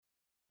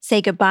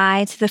Say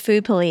goodbye to the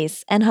food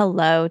police and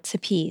hello to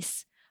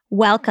peace.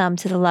 Welcome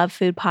to the Love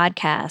Food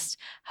Podcast,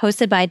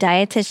 hosted by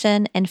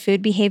dietitian and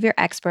food behavior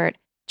expert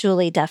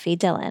Julie Duffy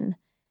Dillon.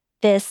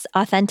 This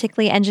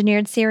authentically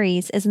engineered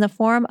series is in the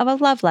form of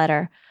a love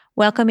letter,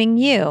 welcoming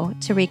you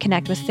to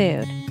reconnect with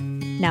food.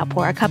 Now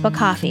pour a cup of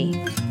coffee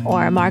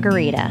or a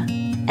margarita,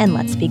 and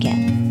let's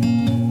begin.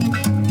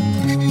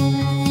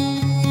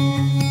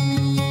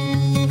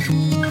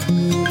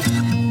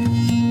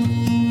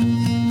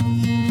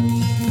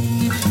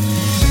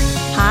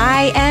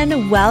 Hi,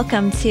 and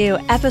welcome to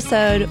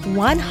episode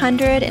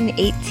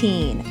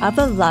 118 of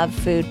the Love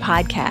Food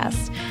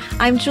Podcast.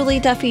 I'm Julie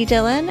Duffy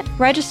Dillon,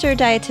 registered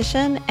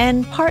dietitian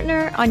and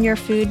partner on your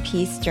food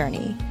peace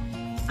journey.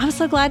 I'm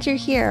so glad you're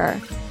here.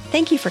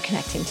 Thank you for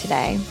connecting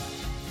today.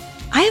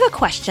 I have a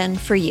question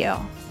for you.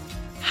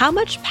 How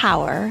much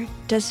power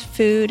does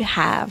food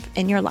have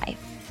in your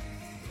life?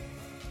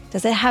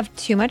 Does it have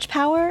too much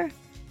power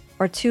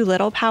or too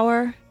little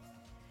power?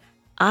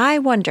 I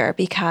wonder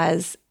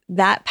because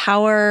that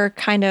power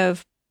kind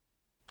of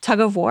tug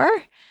of war,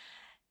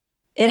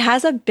 it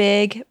has a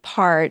big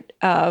part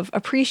of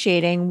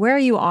appreciating where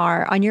you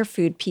are on your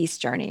food peace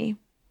journey.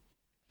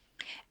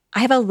 I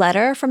have a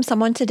letter from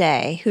someone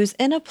today who's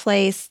in a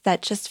place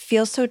that just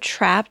feels so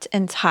trapped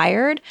and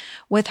tired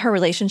with her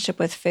relationship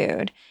with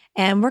food.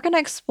 And we're going to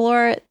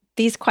explore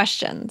these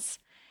questions.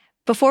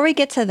 Before we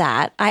get to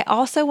that, I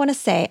also want to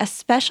say a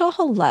special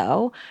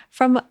hello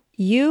from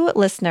you,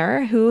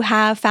 listener, who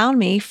have found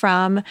me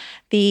from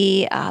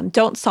the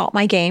Don't Salt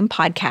My Game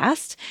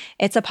podcast.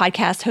 It's a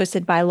podcast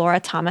hosted by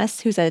Laura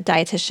Thomas, who's a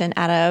dietitian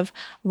out of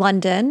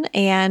London.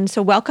 And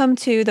so welcome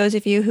to those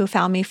of you who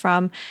found me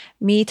from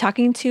me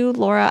talking to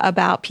Laura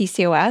about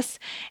PCOS,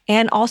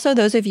 and also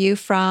those of you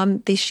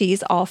from the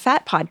She's All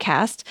Fat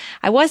podcast.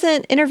 I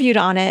wasn't interviewed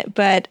on it,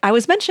 but I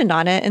was mentioned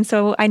on it. And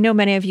so I know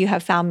many of you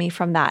have found me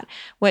from that,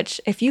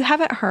 which if you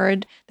haven't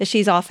heard the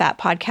She's All Fat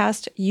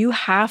podcast, you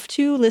have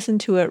to listen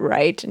to it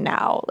right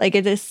now. Like,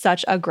 it is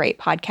such a great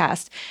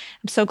podcast.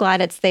 I'm so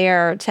glad it's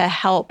there to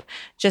help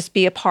just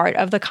be a part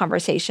of the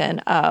conversation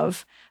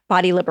of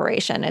body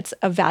liberation. It's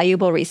a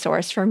valuable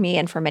resource for me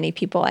and for many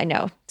people I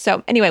know.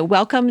 So anyway,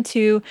 welcome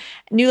to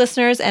new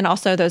listeners and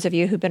also those of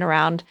you who've been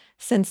around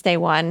since day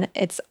one.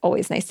 It's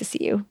always nice to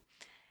see you.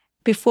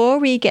 Before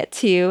we get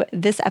to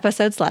this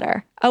episode's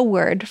letter, a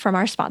word from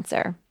our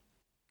sponsor.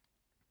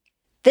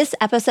 This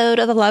episode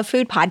of the Love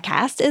Food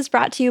Podcast is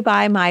brought to you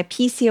by my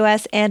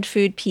PCOS and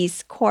Food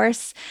Peace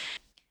course.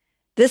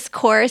 This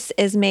course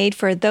is made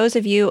for those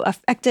of you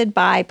affected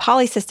by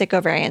polycystic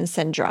ovarian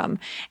syndrome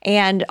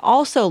and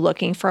also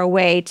looking for a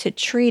way to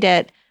treat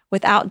it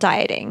without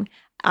dieting.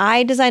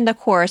 I designed the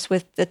course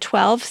with the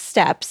 12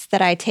 steps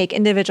that I take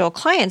individual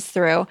clients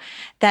through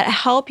that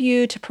help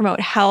you to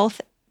promote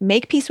health,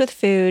 make peace with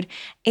food,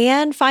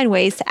 and find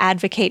ways to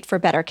advocate for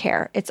better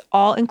care. It's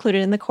all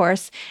included in the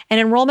course, and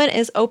enrollment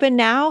is open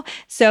now,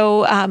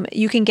 so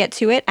you can get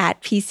to it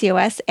at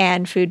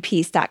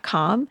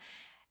PCOSandFoodPeace.com.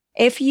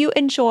 If you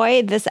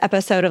enjoy this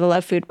episode of the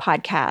Love Food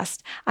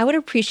Podcast, I would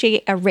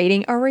appreciate a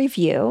rating or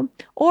review,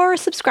 or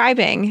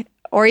subscribing,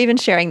 or even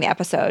sharing the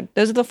episode.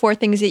 Those are the 4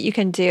 things that you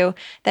can do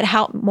that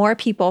help more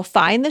people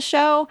find the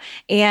show.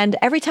 And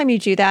every time you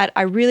do that,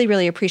 I really,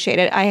 really appreciate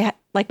it.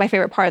 Like, my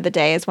favorite part of the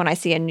day is when I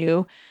see a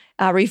new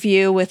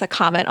review with a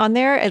comment on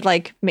there. It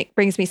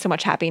brings me so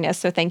much happiness.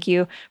 So thank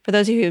you for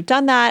those of you who've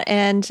done that,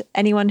 and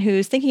anyone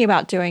who's thinking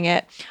about doing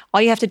it.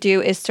 All you have to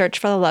do is search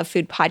for the Love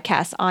Food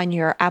Podcast on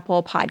your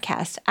Apple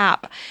Podcast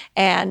app,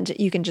 and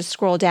you can just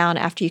scroll down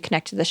after you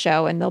connect to the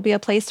show, and there'll be a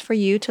place for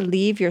you to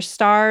leave your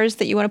stars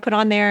that you want to put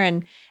on there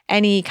and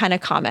any kind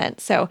of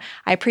comment. So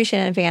I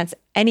appreciate in advance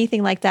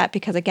anything like that,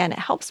 because again, it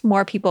helps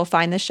more people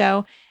find the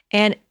show,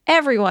 and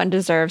everyone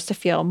deserves to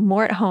feel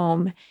more at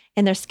home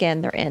in their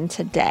skin they're in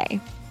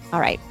today. All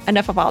right,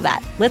 enough of all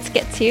that. Let's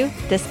get to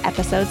this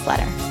episode's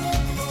letter.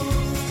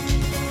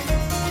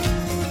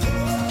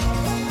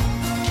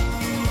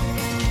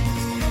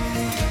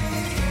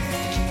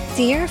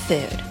 Dear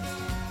Food,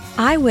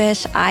 I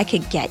wish I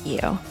could get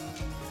you.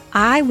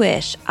 I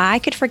wish I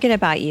could forget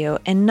about you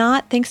and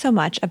not think so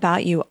much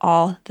about you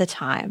all the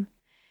time.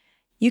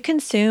 You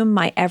consume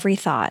my every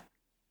thought,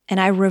 and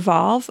I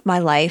revolve my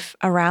life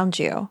around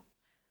you.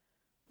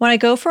 When I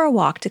go for a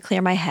walk to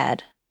clear my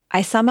head,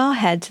 I somehow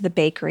head to the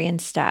bakery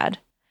instead.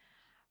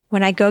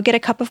 When I go get a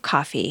cup of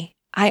coffee,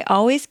 I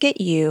always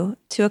get you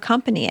to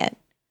accompany it.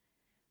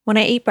 When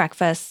I eat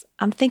breakfast,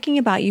 I'm thinking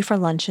about you for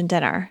lunch and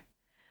dinner.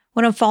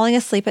 When I'm falling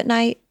asleep at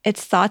night,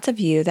 it's thoughts of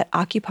you that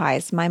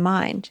occupies my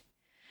mind.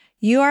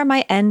 You are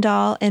my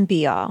end-all and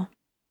be-all.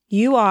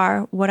 You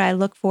are what I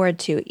look forward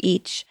to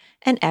each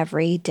and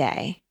every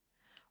day.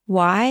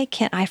 Why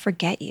can't I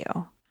forget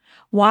you?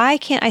 Why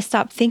can't I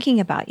stop thinking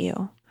about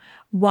you?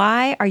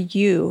 Why are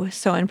you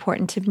so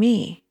important to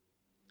me?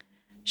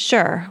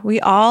 Sure, we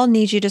all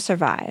need you to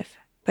survive,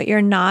 but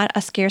you're not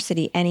a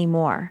scarcity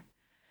anymore.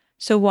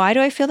 So why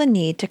do I feel the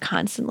need to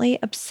constantly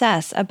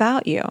obsess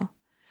about you?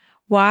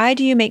 Why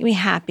do you make me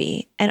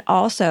happy and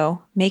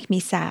also make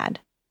me sad?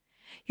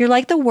 You're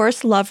like the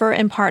worst lover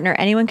and partner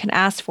anyone can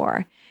ask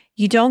for.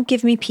 You don't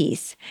give me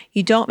peace.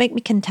 You don't make me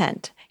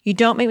content. You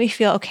don't make me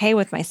feel okay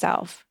with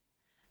myself.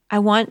 I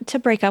want to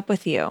break up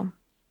with you.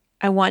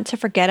 I want to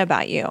forget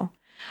about you.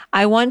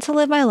 I want to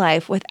live my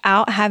life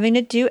without having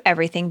to do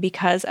everything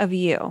because of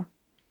you.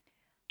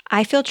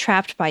 I feel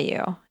trapped by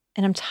you,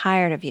 and I'm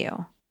tired of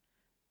you.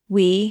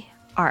 We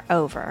are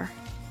over.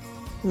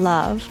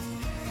 Love,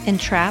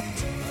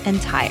 entrapped, and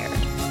tired.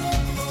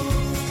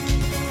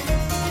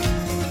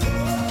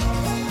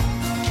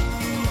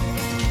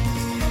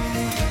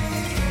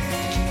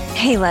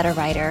 Hey, letter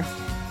writer.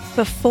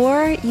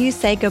 Before you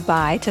say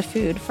goodbye to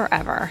food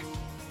forever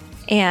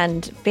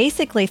and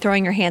basically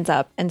throwing your hands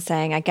up and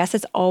saying, I guess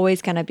it's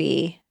always going to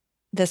be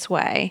this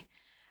way,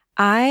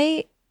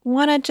 I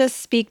want to just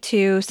speak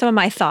to some of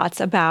my thoughts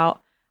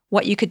about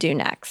what you could do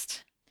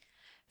next.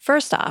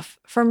 First off,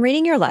 from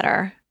reading your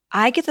letter,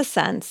 I get the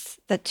sense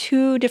that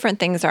two different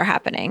things are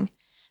happening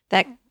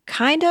that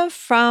kind of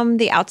from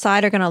the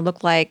outside are going to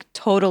look like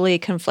totally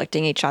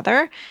conflicting each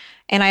other.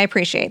 And I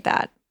appreciate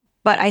that.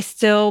 But I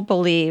still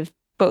believe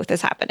both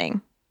is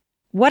happening.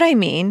 What I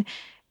mean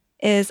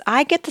is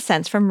I get the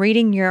sense from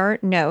reading your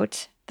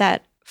note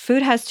that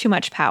food has too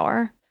much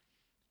power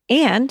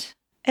and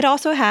it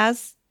also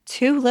has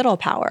too little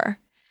power.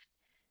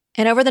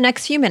 And over the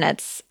next few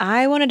minutes,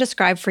 I want to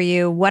describe for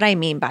you what I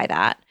mean by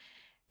that,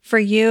 for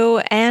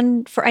you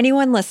and for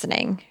anyone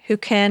listening who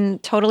can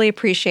totally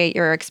appreciate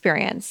your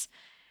experience.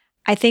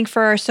 I think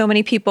for so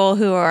many people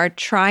who are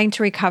trying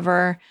to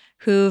recover,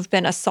 who've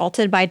been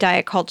assaulted by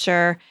diet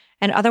culture,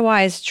 and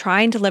otherwise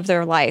trying to live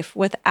their life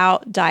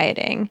without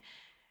dieting,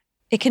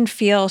 it can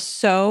feel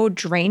so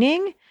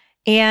draining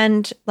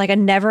and like a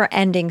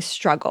never-ending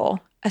struggle,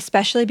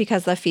 especially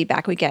because of the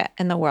feedback we get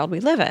in the world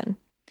we live in.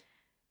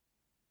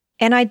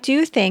 And I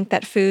do think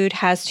that food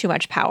has too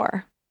much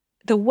power.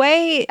 The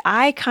way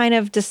I kind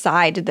of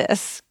decide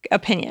this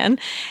opinion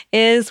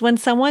is when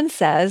someone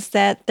says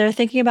that they're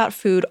thinking about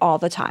food all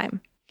the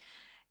time.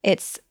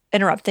 It's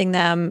interrupting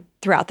them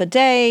throughout the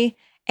day.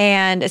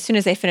 And as soon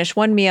as they finish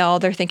one meal,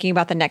 they're thinking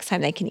about the next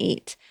time they can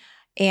eat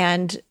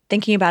and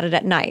thinking about it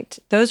at night.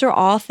 Those are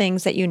all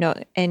things that you know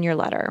in your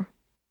letter.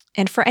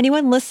 And for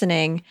anyone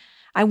listening,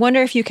 I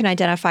wonder if you can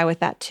identify with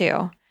that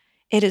too.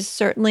 It is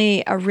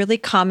certainly a really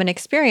common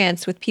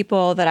experience with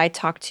people that I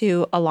talk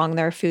to along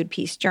their food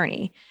peace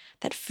journey,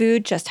 that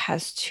food just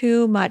has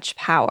too much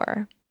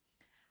power.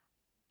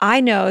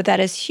 I know that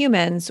as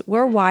humans,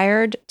 we're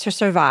wired to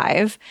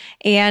survive.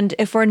 And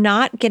if we're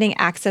not getting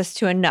access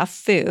to enough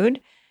food,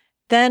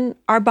 then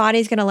our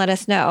body's going to let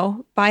us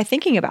know by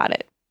thinking about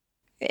it.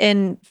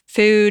 In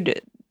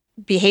food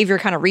behavior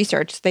kind of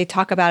research, they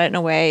talk about it in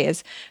a way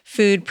as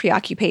food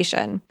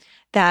preoccupation,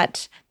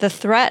 that the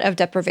threat of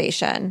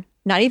deprivation,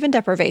 not even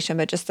deprivation,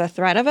 but just the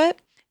threat of it,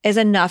 is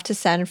enough to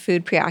send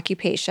food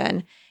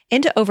preoccupation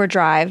into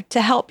overdrive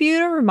to help you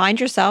to remind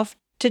yourself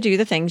to do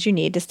the things you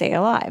need to stay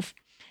alive.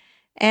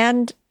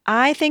 And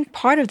I think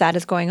part of that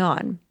is going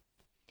on.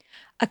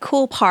 A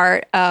cool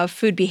part of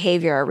food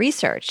behavior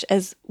research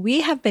is we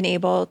have been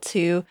able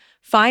to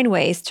find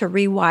ways to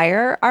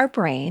rewire our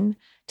brain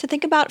to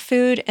think about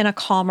food in a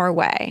calmer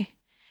way.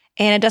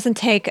 And it doesn't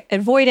take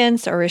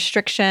avoidance or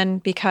restriction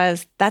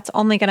because that's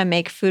only going to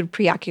make food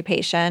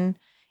preoccupation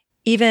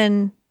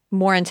even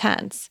more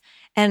intense.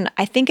 And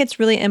I think it's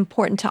really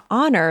important to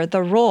honor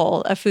the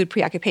role of food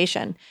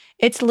preoccupation.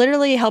 It's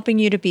literally helping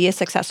you to be a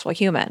successful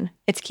human.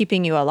 It's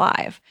keeping you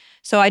alive.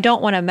 So I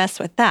don't want to mess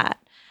with that.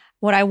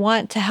 What I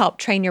want to help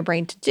train your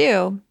brain to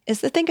do is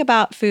to think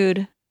about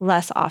food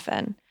less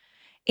often.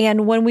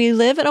 And when we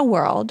live in a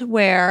world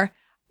where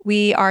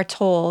we are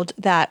told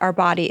that our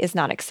body is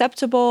not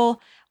acceptable,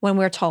 when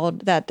we're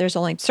told that there's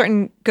only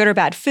certain good or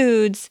bad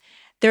foods,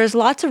 there's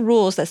lots of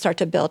rules that start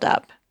to build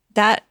up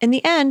that in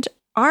the end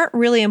aren't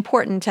really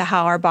important to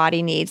how our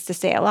body needs to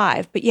stay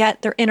alive, but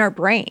yet they're in our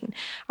brain.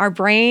 Our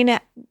brain,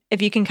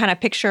 if you can kind of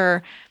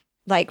picture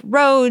like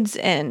roads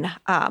and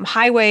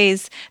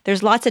highways,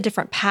 there's lots of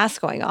different paths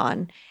going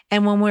on.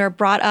 And when we're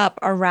brought up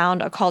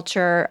around a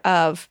culture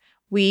of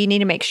we need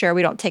to make sure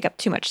we don't take up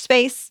too much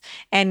space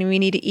and we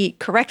need to eat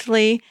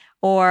correctly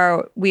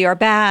or we are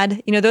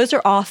bad, those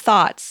are all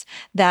thoughts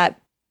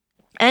that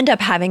end up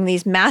having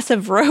these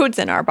massive roads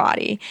in our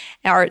body,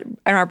 or in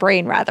our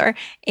brain rather.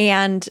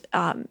 And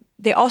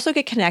they also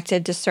get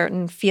connected to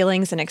certain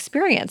feelings and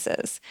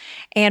experiences.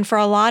 And for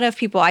a lot of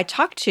people I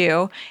talk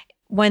to,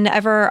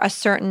 whenever a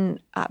certain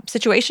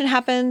situation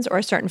happens or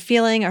a certain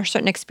feeling or a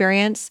certain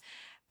experience,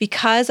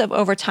 because of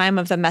over time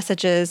of the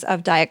messages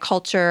of diet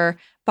culture,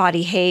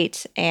 body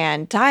hate,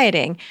 and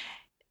dieting,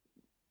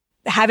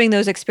 having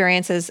those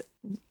experiences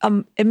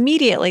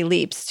immediately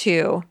leaps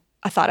to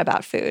a thought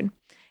about food.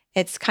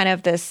 It's kind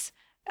of this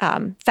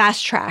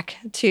fast track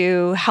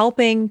to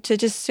helping to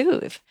just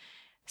soothe.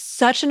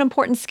 Such an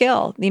important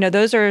skill.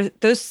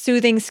 Those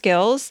soothing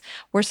skills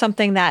were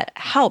something that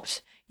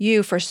helped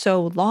you for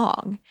so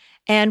long.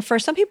 And for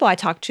some people I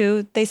talk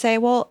to, they say,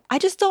 well, I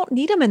just don't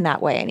need them in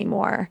that way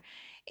anymore.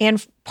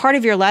 And part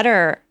of your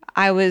letter,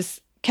 I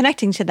was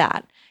connecting to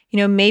that.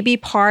 Maybe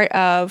part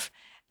of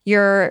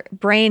your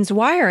brain's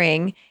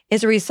wiring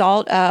is a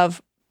result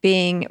of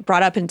being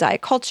brought up in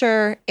diet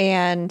culture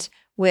and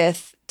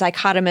with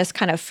dichotomous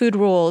kind of food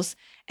rules,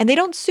 and they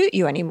don't suit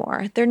you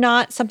anymore. They're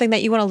not something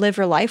that you want to live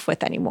your life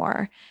with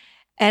anymore.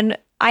 And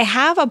I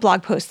have a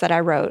blog post that I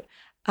wrote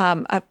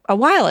a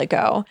while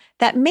ago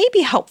that may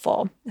be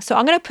helpful. So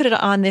I'm going to put it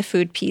on the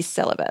Food Peace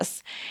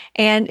syllabus.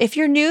 And if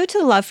you're new to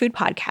the Love Food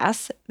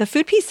podcast, the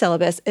Food Peace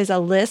syllabus is a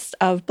list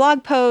of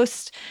blog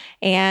posts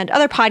and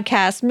other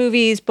podcasts,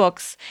 movies,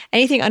 books,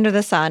 anything under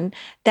the sun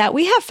that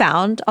we have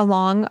found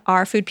along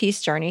our food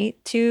peace journey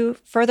to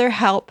further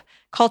help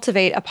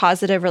cultivate a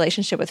positive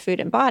relationship with food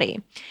and body.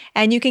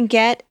 And you can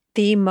get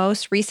the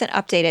most recent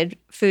updated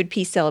Food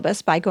Peace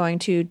syllabus by going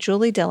to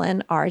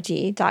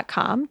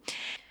juliedillonrd.com.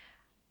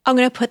 I'm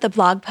going to put the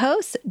blog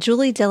post,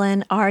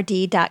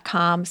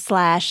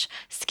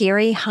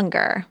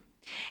 juliedillonrd.com/scaryhunger.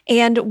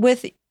 And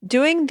with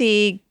doing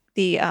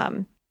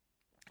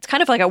it's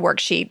kind of like a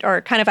worksheet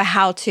or kind of a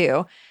how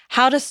to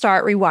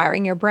start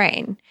rewiring your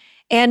brain.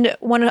 And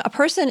when a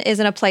person is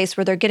in a place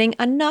where they're getting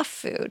enough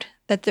food,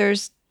 that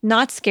there's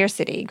not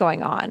scarcity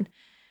going on,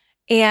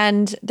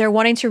 and they're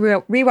wanting to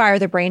rewire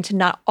their brain to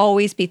not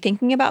always be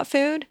thinking about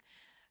food,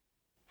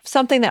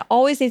 something that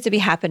always needs to be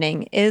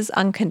happening is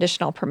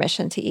unconditional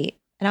permission to eat.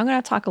 And I'm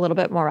going to talk a little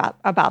bit more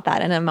about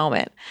that in a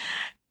moment.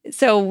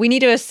 So we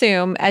need to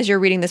assume as you're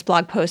reading this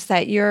blog post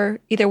that you're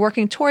either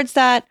working towards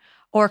that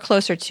or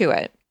closer to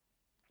it.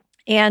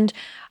 And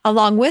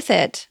along with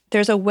it,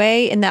 there's a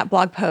way in that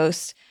blog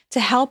post to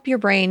help your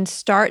brain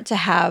start to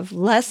have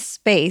less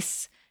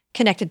space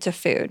connected to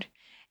food.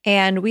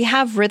 And we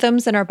have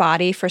rhythms in our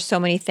body for so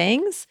many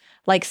things,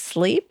 like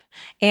sleep.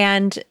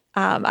 And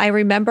I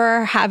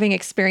remember having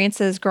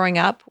experiences growing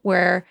up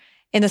where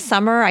in the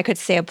summer, I could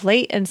stay up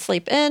late and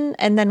sleep in.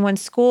 And then when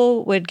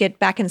school would get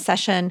back in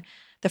session,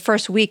 the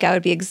first week I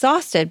would be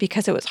exhausted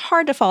because it was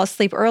hard to fall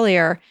asleep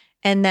earlier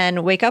and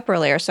then wake up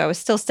earlier. So I was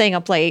still staying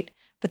up late,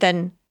 but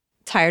then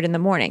tired in the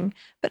morning.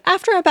 But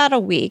after about a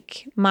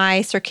week,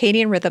 my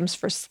circadian rhythms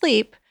for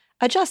sleep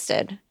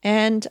adjusted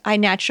and I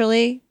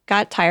naturally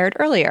got tired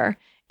earlier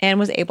and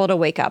was able to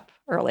wake up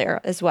earlier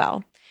as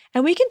well.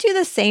 And we can do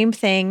the same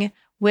thing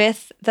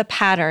with the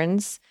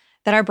patterns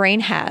that our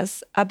brain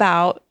has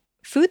about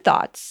food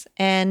thoughts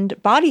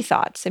and body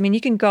thoughts. I mean,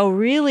 you can go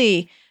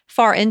really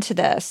far into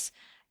this.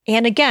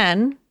 And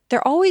again,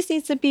 there always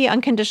needs to be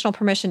unconditional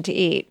permission to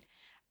eat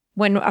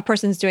when a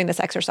person's doing this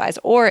exercise,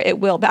 or it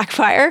will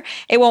backfire.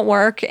 It won't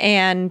work,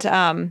 and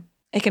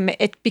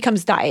it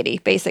becomes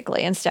diety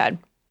basically instead.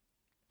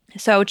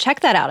 So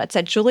check that out. It's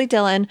at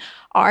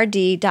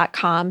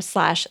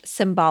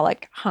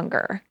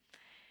juliedillonrd.com/symbolic-hunger.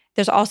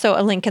 There's also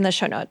a link in the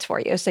show notes for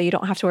you, so you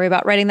don't have to worry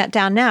about writing that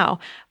down now.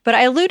 But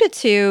I alluded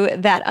to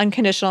that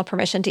unconditional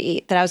permission to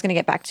eat, that I was going to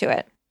get back to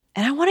it.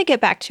 And I want to get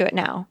back to it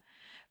now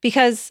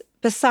because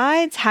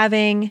besides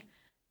having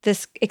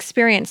this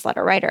experience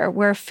letter writer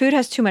where food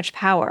has too much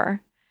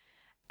power,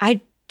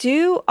 I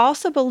do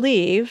also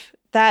believe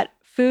that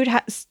food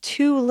has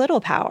too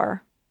little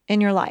power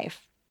in your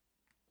life.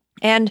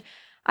 And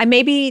I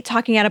may be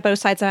talking out of both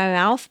sides of my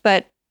mouth,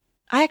 but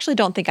I actually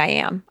don't think I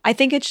am. I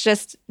think it's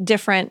just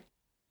different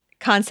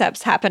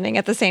concepts happening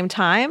at the same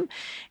time,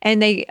 and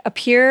they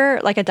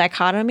appear like a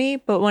dichotomy,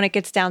 but when it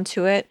gets down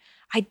to it,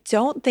 I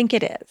don't think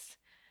it is.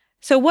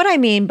 So what I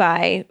mean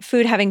by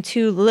food having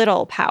too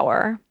little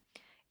power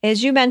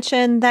is you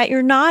mentioned that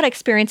you're not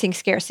experiencing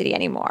scarcity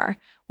anymore,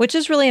 which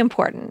is really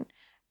important.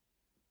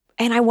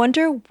 And I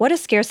wonder, what does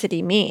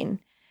scarcity mean?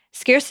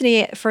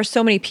 Scarcity for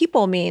so many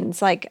people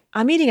means like,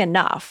 I'm eating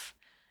enough,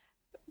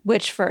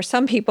 which for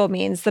some people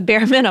means the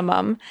bare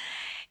minimum.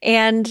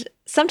 And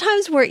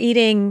sometimes we're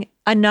eating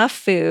enough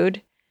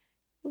food,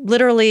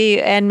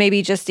 literally, and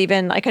maybe just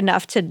even like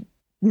enough to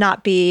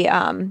not be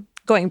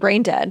going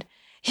brain dead.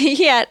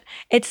 Yet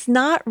it's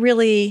not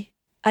really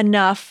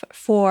enough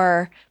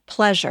for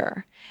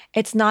pleasure.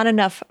 It's not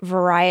enough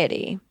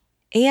variety.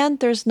 And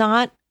there's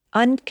not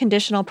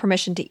unconditional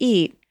permission to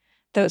eat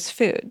those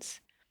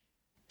foods.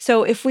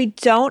 So if we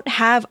don't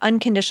have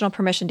unconditional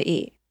permission to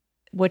eat,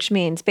 which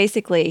means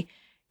basically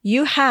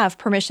you have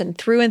permission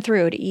through and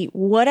through to eat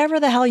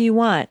whatever the hell you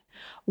want,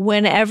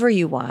 whenever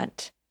you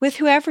want, with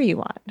whoever you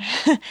want.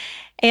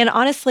 And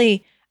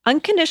honestly,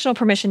 unconditional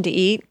permission to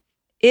eat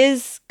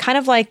is kind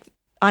of like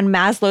on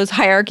Maslow's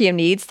hierarchy of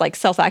needs, like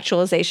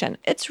self-actualization.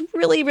 It's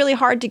really, really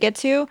hard to get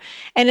to.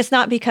 And it's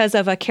not because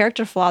of a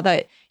character flaw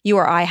that you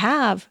or I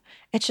have.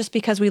 It's just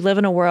because we live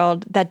in a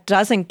world that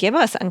doesn't give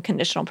us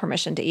unconditional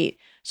permission to eat.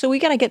 So we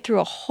got to get through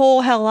a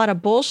whole hell lot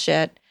of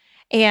bullshit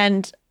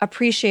and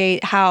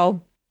appreciate how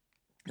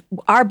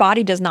our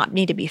body does not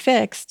need to be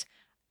fixed.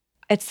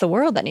 It's the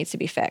world that needs to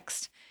be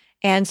fixed.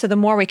 And so the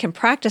more we can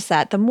practice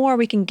that, the more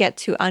we can get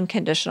to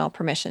unconditional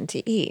permission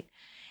to eat.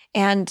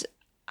 And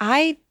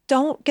I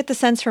don't get the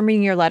sense from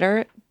reading your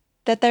letter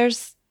that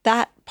there's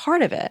that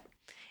part of it.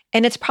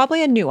 And it's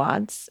probably a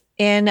nuance,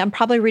 and I'm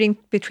probably reading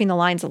between the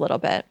lines a little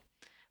bit.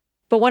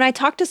 But when I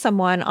talk to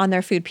someone on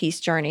their food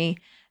peace journey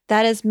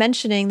that is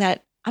mentioning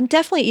that I'm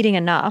definitely eating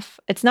enough,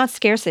 it's not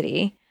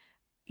scarcity,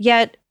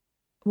 yet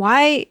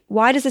why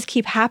does this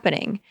keep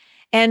happening?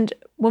 And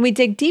when we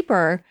dig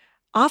deeper,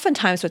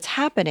 oftentimes what's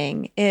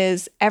happening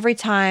is every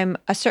time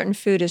a certain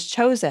food is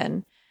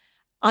chosen,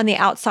 on the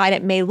outside,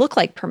 it may look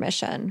like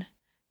permission,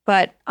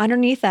 but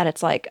underneath that,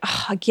 it's like,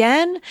 oh,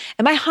 again?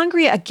 Am I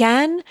hungry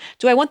again?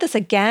 Do I want this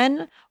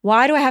again?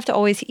 Why do I have to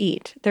always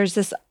eat? There's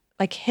this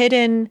like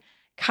hidden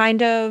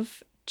kind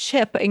of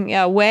chipping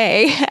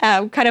away,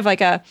 kind of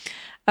like a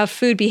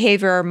food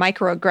behavior or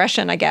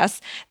microaggression, I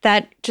guess,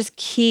 that just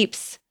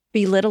keeps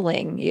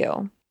belittling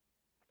you.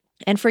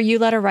 And for you,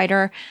 letter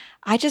writer,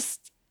 I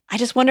just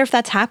wonder if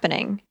that's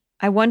happening.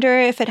 I wonder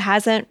if it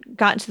hasn't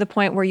gotten to the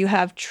point where you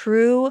have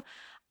true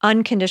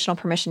unconditional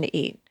permission to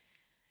eat.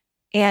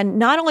 And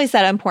not only is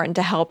that important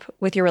to help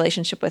with your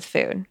relationship with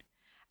food,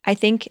 I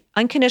think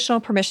unconditional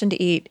permission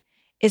to eat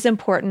is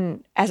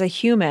important as a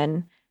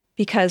human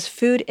because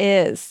food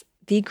is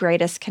the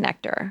greatest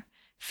connector.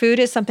 Food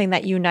is something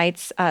that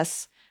unites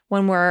us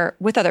when we're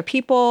with other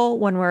people,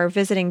 when we're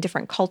visiting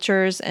different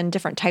cultures and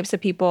different types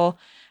of people.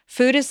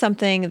 Food is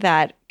something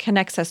that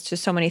connects us to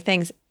so many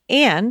things.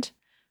 And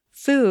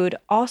food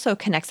also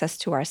connects us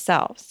to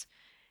ourselves.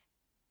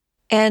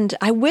 And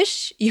I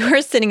wish you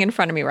were sitting in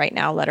front of me right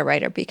now, letter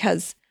writer,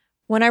 because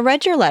when I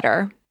read your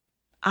letter,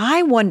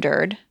 I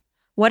wondered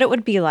what it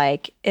would be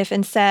like if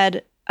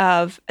instead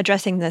of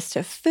addressing this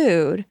to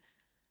food,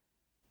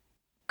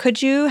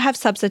 could you have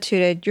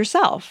substituted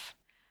yourself?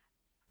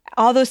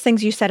 All those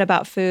things you said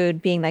about food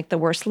being like the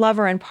worst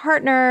lover and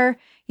partner,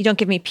 you don't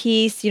give me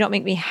peace, you don't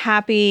make me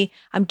happy,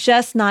 I'm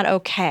just not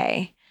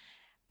okay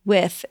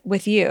with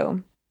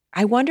you.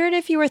 I wondered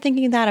if you were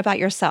thinking that about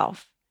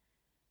yourself.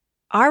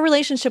 Our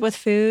relationship with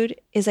food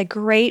is a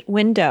great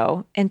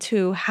window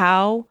into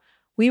how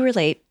we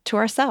relate to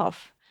ourselves.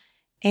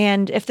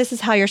 And if this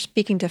is how you're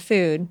speaking to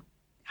food,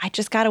 I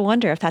just got to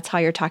wonder if that's how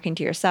you're talking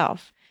to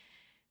yourself.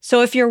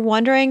 So if you're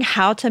wondering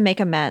how to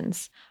make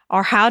amends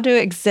or how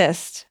to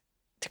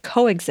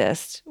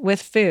coexist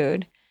with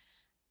food,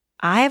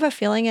 I have a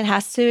feeling it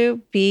has to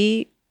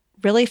be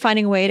really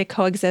finding a way to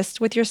coexist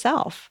with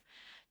yourself,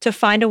 to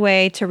find a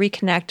way to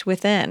reconnect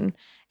within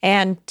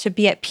and to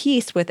be at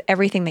peace with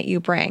everything that you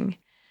bring.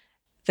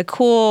 The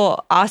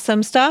cool,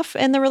 awesome stuff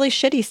and the really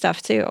shitty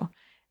stuff too,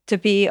 to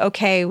be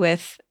okay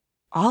with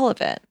all of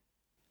it.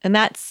 And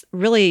that's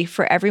really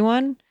for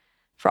everyone,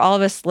 for all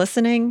of us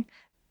listening,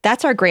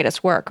 that's our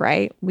greatest work,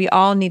 right? We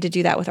all need to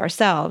do that with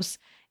ourselves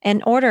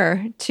in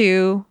order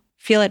to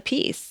feel at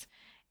peace.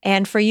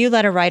 And for you,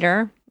 letter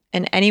writer,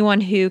 and anyone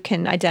who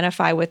can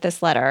identify with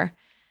this letter,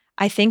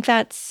 I think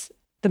that's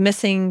the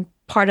missing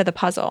part of the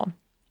puzzle,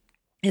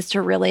 is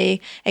to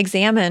really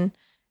examine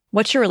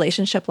what's your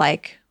relationship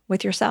like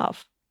with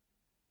yourself.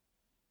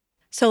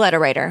 So letter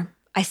writer,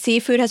 I see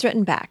food has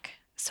written back,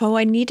 so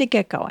I need to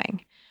get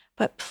going,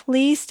 but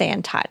please stay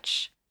in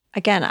touch.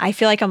 Again, I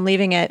feel like I'm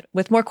leaving it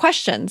with more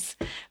questions,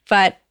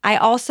 but I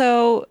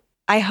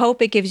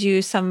hope it gives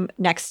you some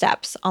next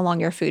steps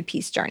along your food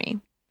peace journey.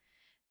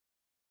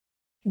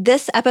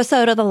 This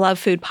episode of the Love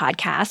Food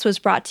Podcast was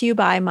brought to you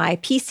by my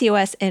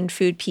PCOS and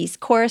Food Peace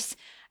course.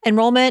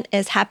 Enrollment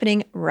is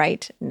happening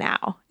right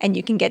now, and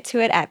you can get to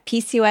it at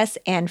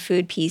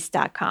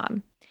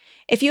pcosandfoodpeace.com.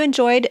 If you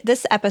enjoyed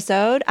this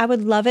episode, I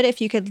would love it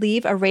if you could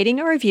leave a rating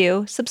or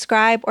review,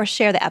 subscribe, or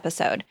share the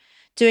episode.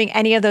 Doing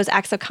any of those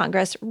acts of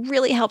Congress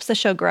really helps the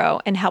show grow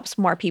and helps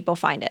more people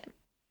find it.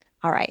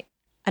 All right,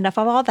 enough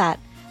of all that.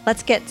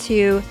 Let's get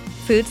to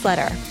Food's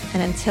letter.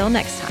 And until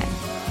next time,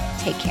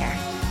 take care.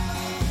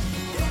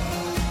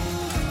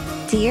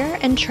 Dear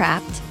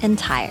Entrapped and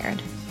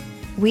Tired,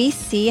 we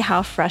see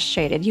how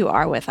frustrated you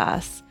are with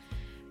us.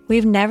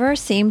 We've never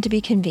seemed to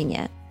be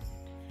convenient,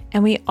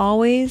 and we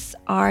always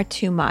are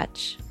too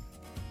much.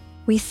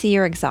 We see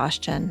your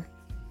exhaustion.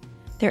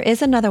 There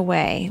is another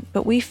way,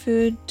 but we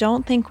food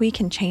don't think we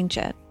can change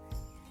it.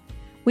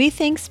 We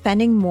think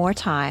spending more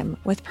time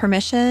with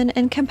permission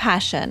and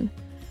compassion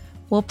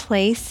will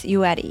place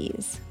you at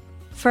ease.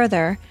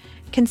 Further,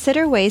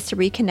 consider ways to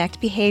reconnect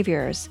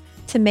behaviors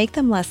to make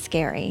them less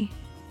scary.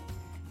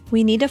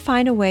 We need to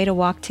find a way to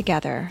walk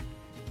together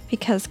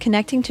because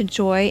connecting to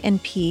joy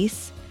and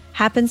peace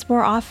happens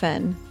more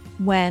often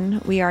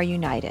when we are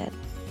united.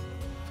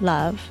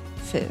 Love,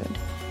 Food.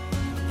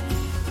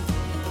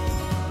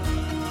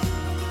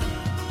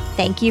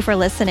 Thank you for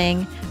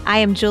listening. I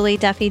am Julie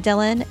Duffy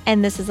Dillon,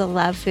 and this is a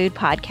Love Food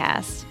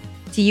Podcast.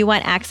 Do you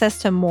want access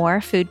to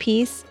more food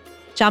peace?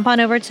 Jump on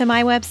over to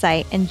my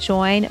website and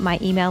join my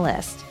email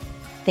list.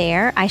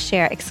 There, I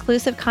share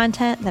exclusive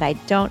content that I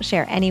don't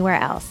share anywhere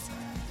else.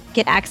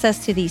 Get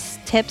access to these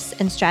tips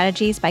and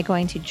strategies by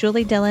going to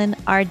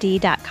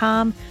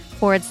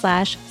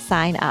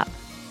juliedillonrd.com/sign up.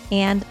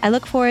 And I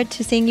look forward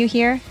to seeing you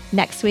here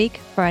next week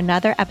for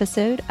another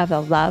episode of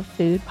the Love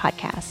Food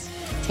Podcast.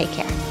 Take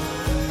care.